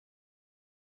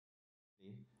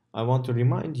I want to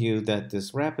remind you that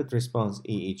this rapid response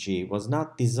EEG was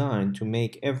not designed to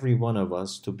make every one of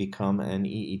us to become an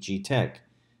EEG tech.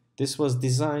 This was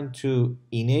designed to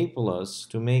enable us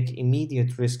to make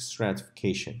immediate risk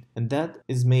stratification, and that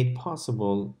is made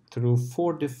possible through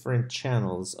 4 different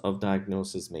channels of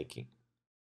diagnosis making.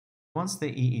 Once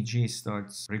the EEG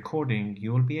starts recording,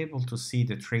 you will be able to see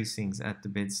the tracings at the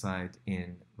bedside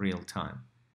in real time.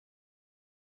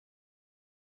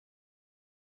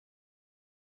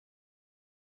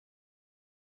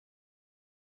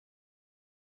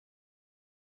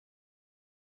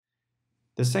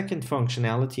 The second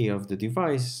functionality of the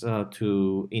device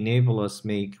to enable us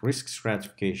make risk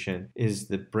stratification is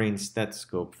the brain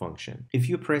stethoscope function. If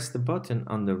you press the button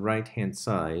on the right hand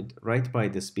side, right by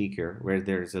the speaker where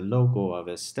there is a logo of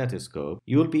a stethoscope,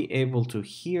 you will be able to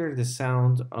hear the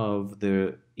sound of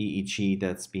the EEG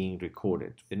that's being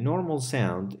recorded. The normal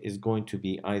sound is going to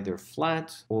be either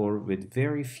flat or with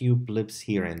very few blips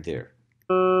here and there.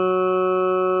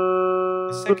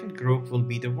 The second group will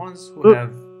be the ones who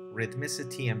have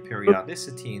rhythmicity and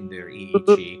periodicity in their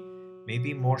EEG,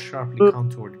 maybe more sharply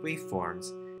contoured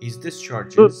waveforms. These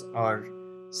discharges are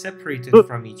separated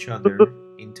from each other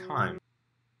in time.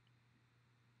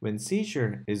 When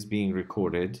seizure is being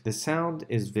recorded, the sound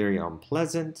is very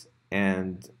unpleasant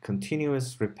and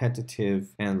continuous,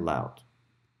 repetitive, and loud.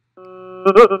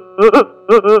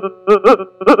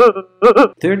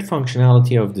 Third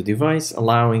functionality of the device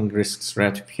allowing risk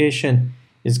stratification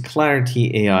is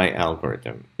Clarity AI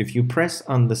algorithm. If you press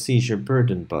on the seizure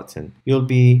burden button, you'll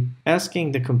be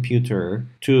asking the computer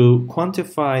to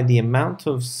quantify the amount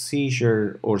of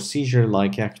seizure or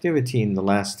seizure-like activity in the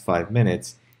last 5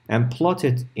 minutes and plot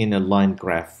it in a line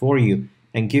graph for you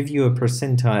and give you a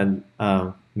percentile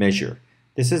measure.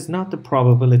 This is not the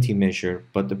probability measure,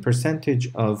 but the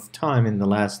percentage of time in the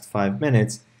last 5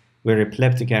 minutes where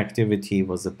epileptic activity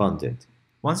was abundant.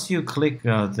 Once you click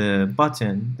the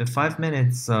button, the 5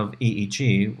 minutes of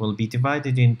EEG will be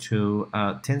divided into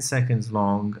 10 seconds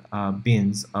long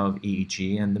bins of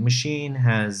EEG, and the machine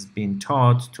has been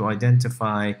taught to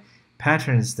identify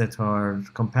patterns that are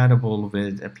compatible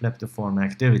with epileptiform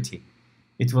activity.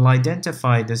 It will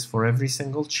identify this for every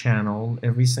single channel,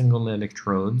 every single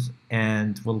electrode,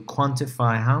 and will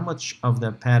quantify how much of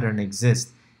that pattern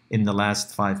exists in the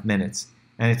last 5 minutes,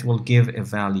 and it will give a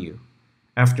value.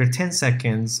 After 10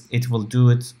 seconds, it will do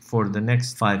it for the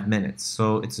next 5 minutes.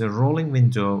 So it's a rolling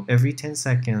window. Every 10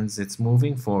 seconds, it's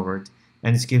moving forward,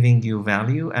 and it's giving you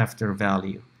value after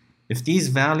value. If these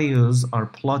values are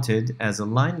plotted as a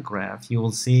line graph, you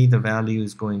will see the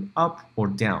values going up or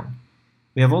down.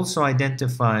 We have also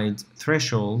identified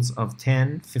thresholds of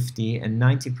 10, 50, and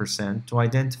 90% to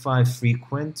identify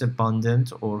frequent,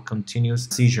 abundant, or continuous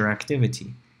seizure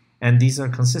activity. And these are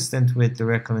consistent with the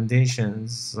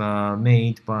recommendations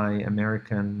made by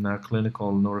American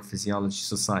Clinical Neurophysiology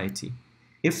Society.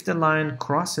 If the line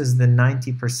crosses the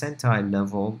 90 percentile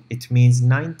level, it means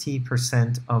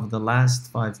 90% of the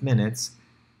last 5 minutes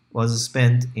was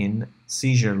spent in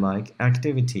seizure-like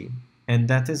activity. And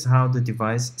that is how the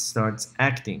device starts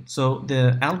acting. So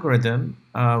the algorithm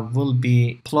will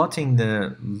be plotting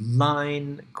the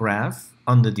line graph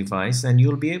on the device, and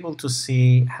you'll be able to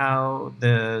see how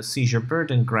the seizure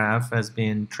burden graph has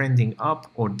been trending up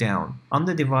or down. On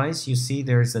the device, you see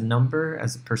there's a number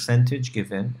as a percentage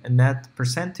given, and that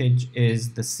percentage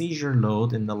is the seizure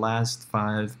load in the last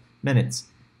 5 minutes.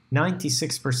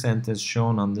 96% as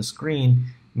shown on the screen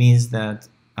means that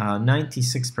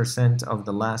 96% of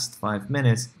the last 5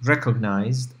 minutes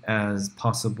recognized as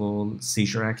possible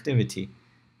seizure activity.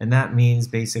 And that means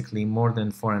basically more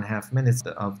than 4.5 minutes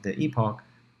of the epoch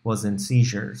was in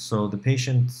seizure. So the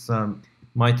patient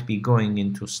might be going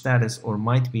into status or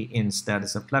might be in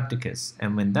status epilepticus.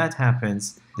 And when that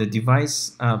happens, the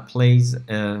device plays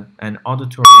an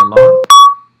auditory alarm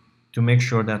to make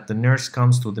sure that the nurse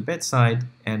comes to the bedside,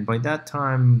 and by that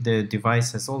time the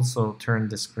device has also turned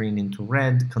the screen into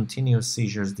red, continuous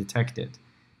seizures detected.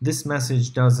 This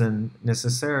message doesn't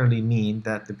necessarily mean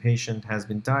that the patient has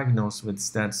been diagnosed with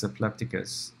status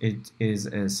epilepticus. It is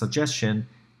a suggestion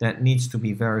that needs to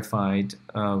be verified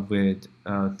with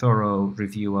a thorough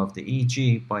review of the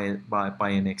EEG by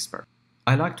an expert.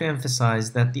 I like to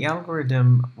emphasize that the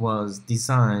algorithm was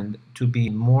designed to be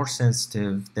more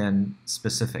sensitive than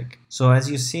specific. So as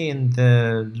you see in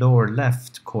the lower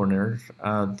left corner,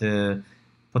 the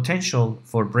potential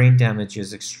for brain damage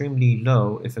is extremely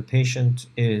low if a patient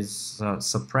is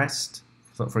suppressed,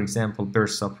 for example,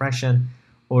 burst suppression,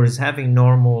 or is having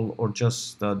normal or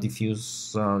just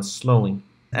diffuse slowing.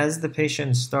 As the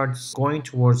patient starts going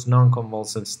towards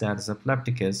non-convulsive status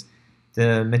epilepticus,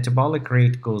 the metabolic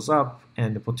rate goes up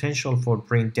and the potential for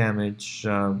brain damage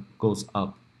goes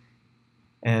up.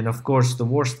 And of course, the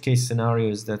worst case scenario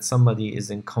is that somebody is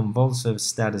in convulsive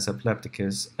status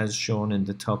epilepticus, as shown in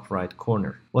the top right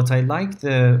corner. What I like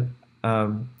the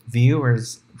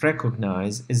viewers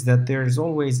recognize is that there is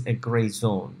always a gray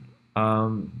zone.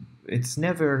 It's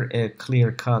never a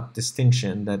clear-cut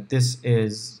distinction that this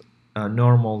is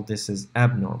normal, this is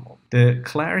abnormal. The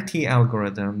clarity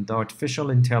algorithm, the artificial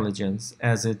intelligence,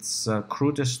 as its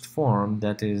crudest form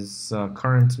that is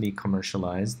currently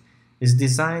commercialized, is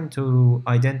designed to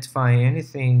identify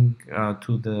anything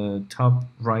to the top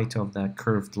right of that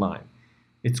curved line.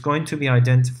 It's going to be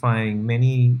identifying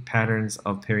many patterns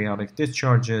of periodic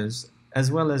discharges as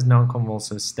well as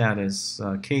non-convulsive status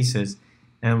cases,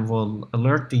 and will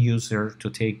alert the user to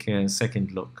take a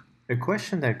second look. A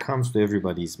question that comes to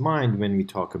everybody's mind when we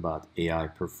talk about AI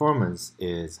performance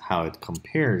is how it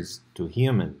compares to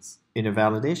humans. In a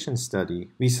validation study,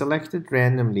 we selected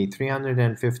randomly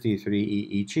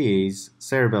 353 EEGs,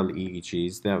 Ceribell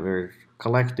EEGs, that were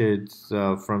collected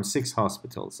from 6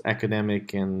 hospitals,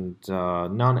 academic and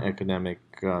non-academic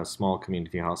small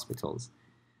community hospitals.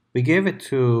 We gave it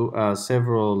to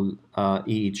several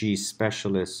EEG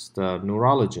specialist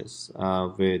neurologists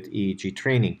with EEG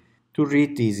training to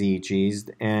read these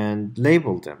EEGs and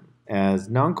label them as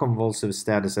non-convulsive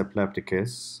status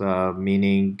epilepticus,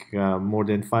 meaning more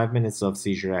than 5 minutes of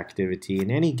seizure activity in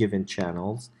any given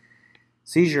channels,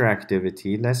 seizure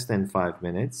activity less than 5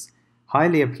 minutes,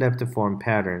 highly epileptiform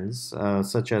patterns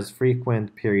such as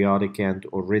frequent, periodic, and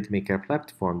or rhythmic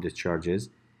epileptiform discharges,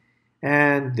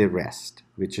 and the rest,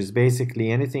 which is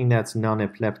basically anything that's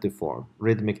non-epileptiform,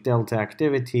 rhythmic delta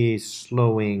activity,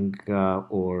 slowing,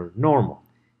 or normal.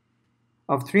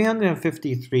 Of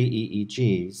 353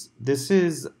 EEGs, this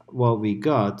is what we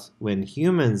got when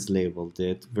humans labeled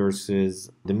it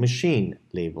versus the machine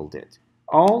labeled it.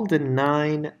 All the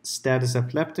 9 status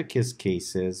epilepticus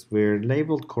cases were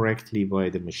labeled correctly by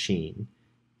the machine.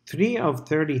 3 of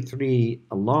 33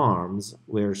 alarms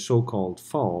were so-called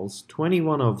false.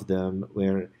 21 of them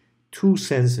were too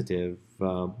sensitive,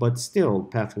 but still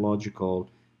pathological.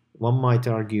 One might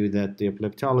argue that the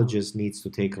epileptologist needs to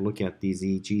take a look at these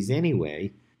EEGs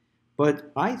anyway.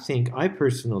 But I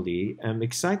personally am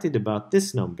excited about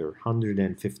this number,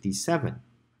 157.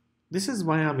 This is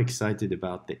why I'm excited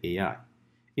about the AI.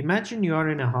 Imagine you are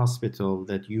in a hospital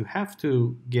that you have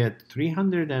to get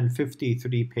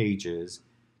 353 pages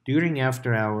during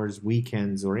after hours,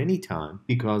 weekends, or any time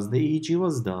because the EEG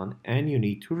was done and you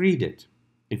need to read it.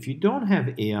 If you don't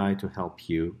have AI to help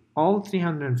you, all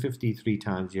 353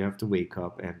 times you have to wake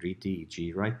up and read the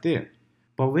EEG right there.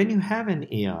 But when you have an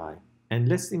AI, and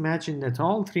let's imagine that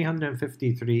all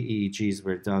 353 EEGs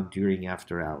were done during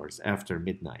after hours, after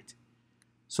midnight.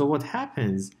 So what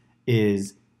happens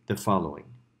is the following.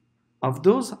 Of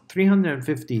those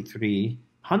 353,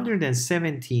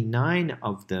 179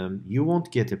 of them, you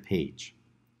won't get a page.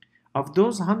 Of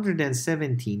those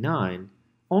 179,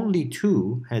 only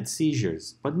 2 had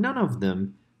seizures, but none of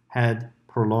them had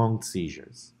prolonged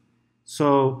seizures.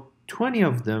 So 20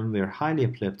 of them were highly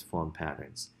epileptiform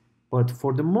patterns, but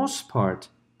for the most part,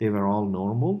 they were all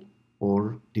normal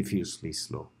or diffusely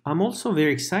slow. I'm also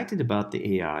very excited about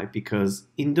the AI because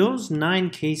in those 9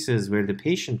 cases where the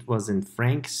patient was in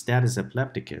frank status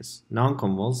epilepticus,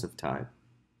 non-convulsive type,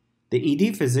 the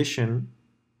ED physician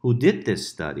who did this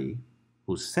study,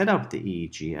 who set up the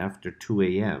EEG after 2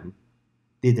 a.m.,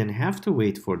 didn't have to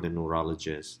wait for the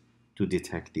neurologist to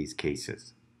detect these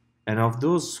cases. And of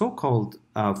those so-called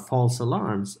false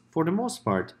alarms, for the most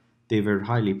part, they were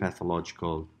highly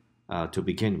pathological to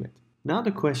begin with. Now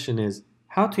the question is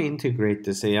how to integrate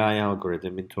this AI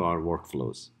algorithm into our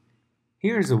workflows.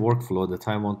 Here's a workflow that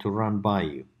I want to run by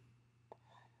you.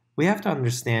 We have to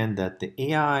understand that the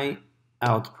AI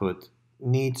output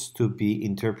needs to be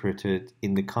interpreted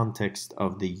in the context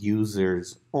of the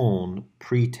user's own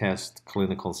pre-test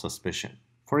clinical suspicion.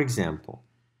 For example,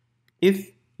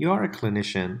 if you are a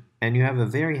clinician and you have a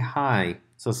very high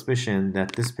suspicion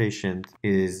that this patient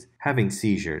is having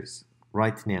seizures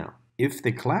right now, if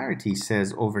the clarity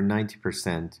says over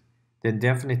 90%, then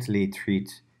definitely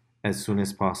treat as soon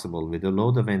as possible with a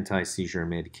load of anti-seizure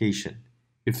medication.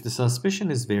 If the suspicion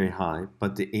is very high,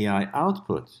 but the AI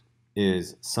output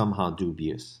is somehow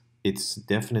dubious, it's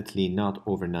definitely not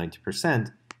over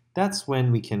 90%, that's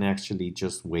when we can actually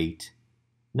just wait,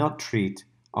 not treat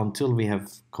until we have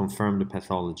confirmed the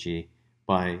pathology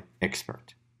by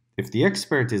expert. If the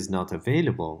expert is not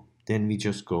available, then we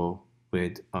just go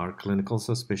with our clinical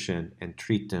suspicion and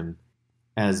treat them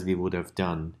as we would have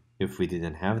done if we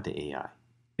didn't have the AI.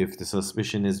 If the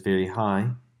suspicion is very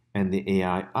high and the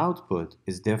AI output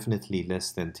is definitely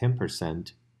less than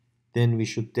 10%, then we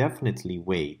should definitely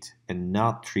wait and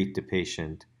not treat the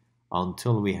patient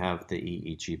until we have the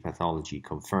EEG pathology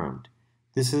confirmed.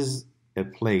 This is a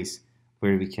place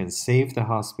where we can save the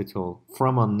hospital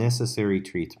from unnecessary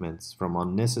treatments, from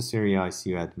unnecessary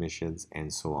ICU admissions,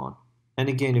 and so on. And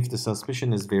again, if the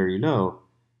suspicion is very low,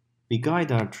 we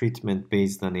guide our treatment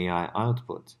based on AI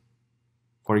output.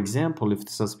 For example, if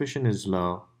the suspicion is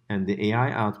low and the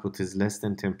AI output is less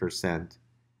than 10%,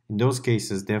 in those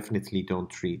cases, definitely don't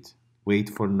treat. Wait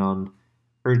for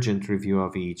non-urgent review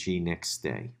of EEG next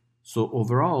day. So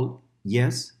overall,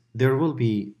 yes, there will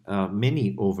be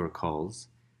many overcalls,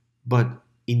 but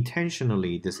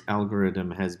intentionally, this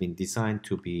algorithm has been designed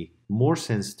to be more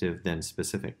sensitive than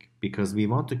specific because we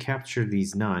want to capture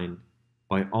these 9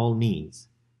 by all means,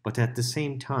 but at the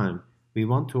same time, we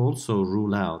want to also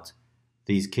rule out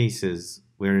these cases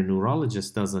where a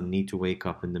neurologist doesn't need to wake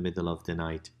up in the middle of the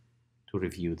night to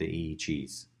review the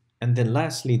EEGs. And then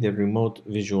lastly, the remote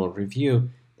visual review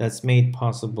that's made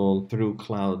possible through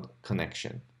cloud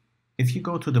connection. If you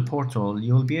go to the portal,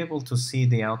 you'll be able to see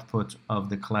the output of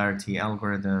the Clarity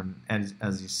algorithm.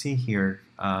 As you see here,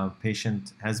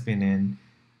 patient has been in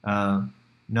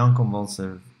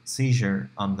non-convulsive seizure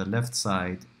on the left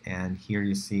side, and here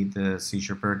you see the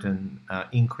seizure burden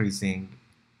increasing.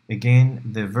 Again,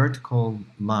 the vertical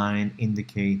line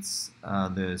indicates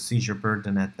the seizure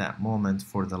burden at that moment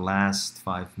for the last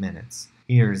 5 minutes.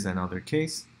 Here's another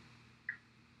case.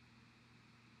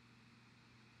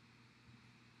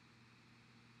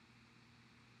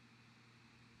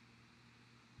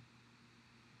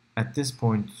 At this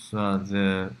point,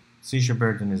 the seizure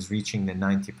burden is reaching the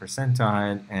 90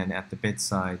 percentile, and at the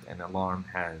bedside, an alarm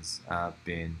has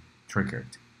been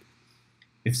triggered.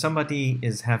 If somebody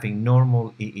is having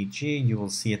normal EEG, you will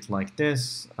see it like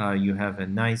this. You have a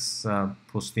nice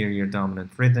posterior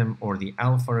dominant rhythm, or the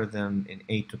alpha rhythm, in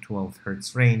 8 to 12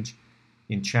 hertz range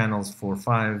in channels 4,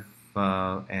 5,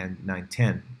 and 9,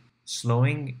 10.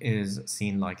 Slowing is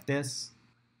seen like this.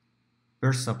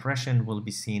 Burst suppression will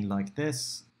be seen like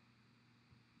this.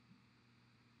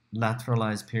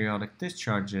 Lateralized periodic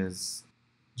discharges,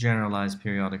 generalized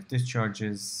periodic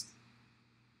discharges,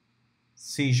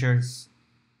 seizures,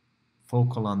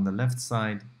 focal on the left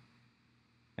side,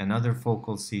 another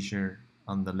focal seizure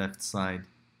on the left side,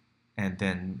 and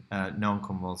then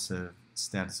non-convulsive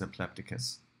status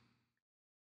epilepticus.